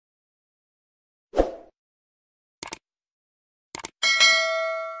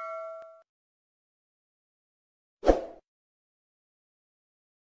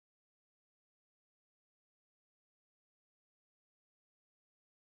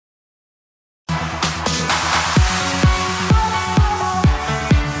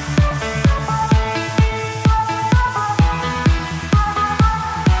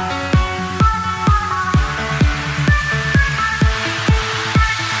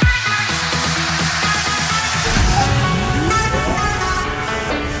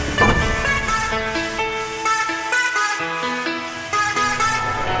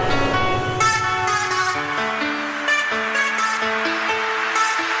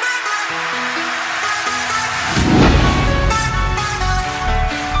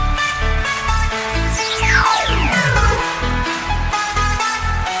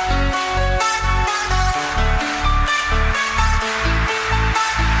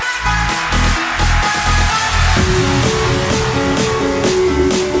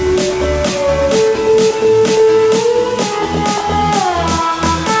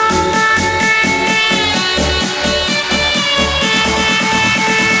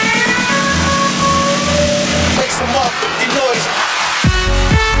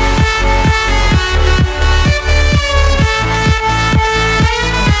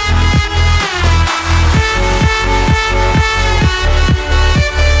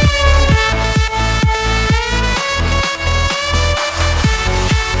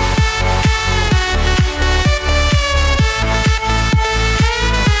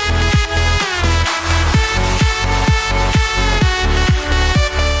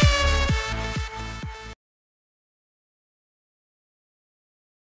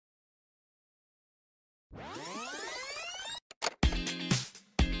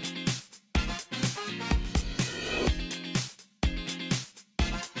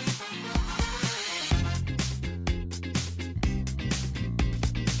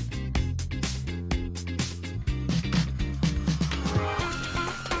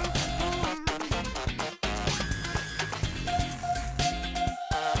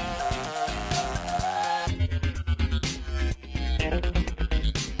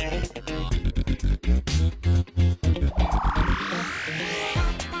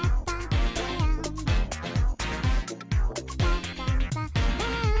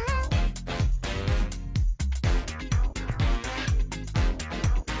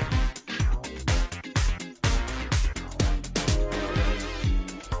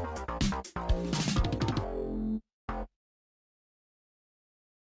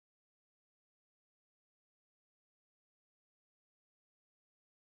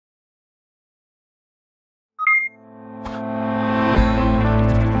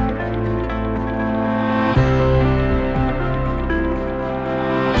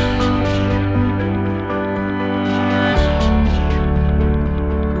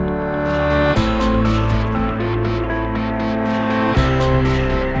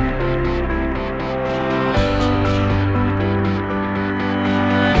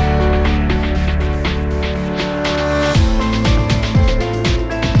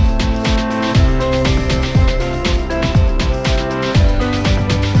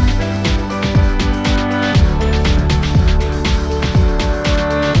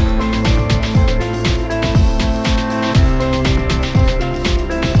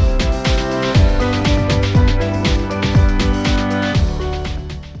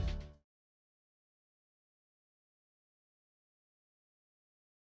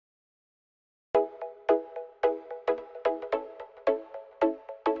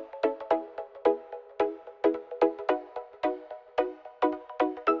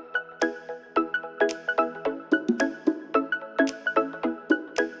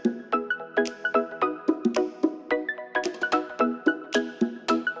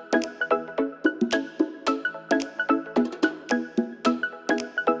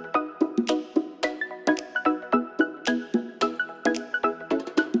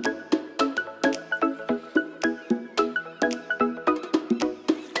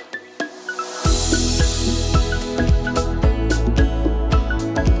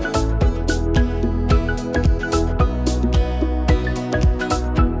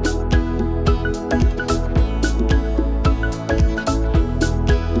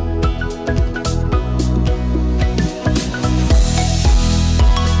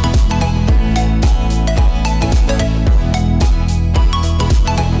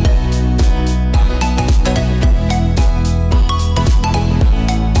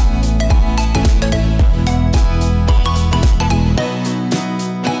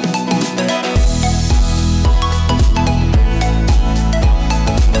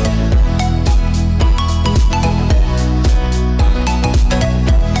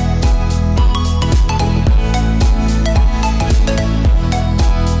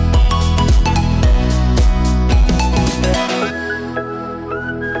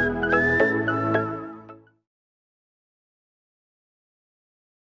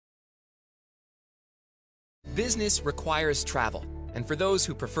Business requires travel, and for those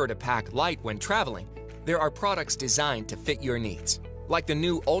who prefer to pack light when traveling, there are products designed to fit your needs. Like the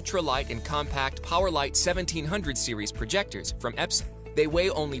new ultra-light and compact PowerLight 1700 series projectors from Epson. They weigh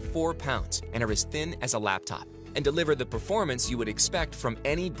only 4 pounds and are as thin as a laptop, and deliver the performance you would expect from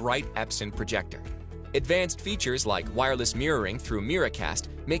any bright Epson projector. Advanced features like wireless mirroring through Miracast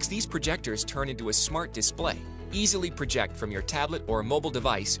makes these projectors turn into a smart display, easily project from your tablet or mobile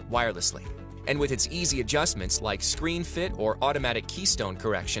device wirelessly. And with its easy adjustments like screen fit or automatic keystone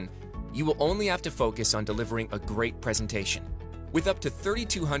correction, you will only have to focus on delivering a great presentation. With up to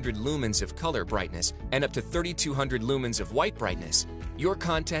 3200 lumens of color brightness and up to 3200 lumens of white brightness, your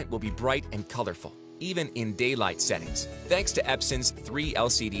content will be bright and colorful, even in daylight settings, thanks to Epson's 3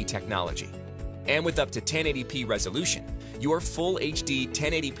 LCD technology. And with up to 1080p resolution, your full HD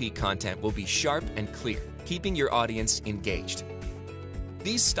 1080p content will be sharp and clear, keeping your audience engaged.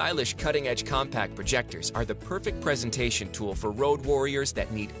 These stylish cutting-edge compact projectors are the perfect presentation tool for road warriors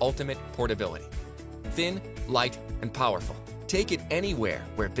that need ultimate portability. Thin, light, and powerful. Take it anywhere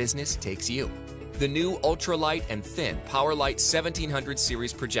where business takes you. The new ultralight and thin PowerLight 1700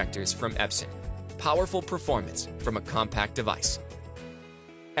 series projectors from Epson. Powerful performance from a compact device.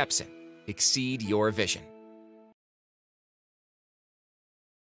 Epson. Exceed your vision.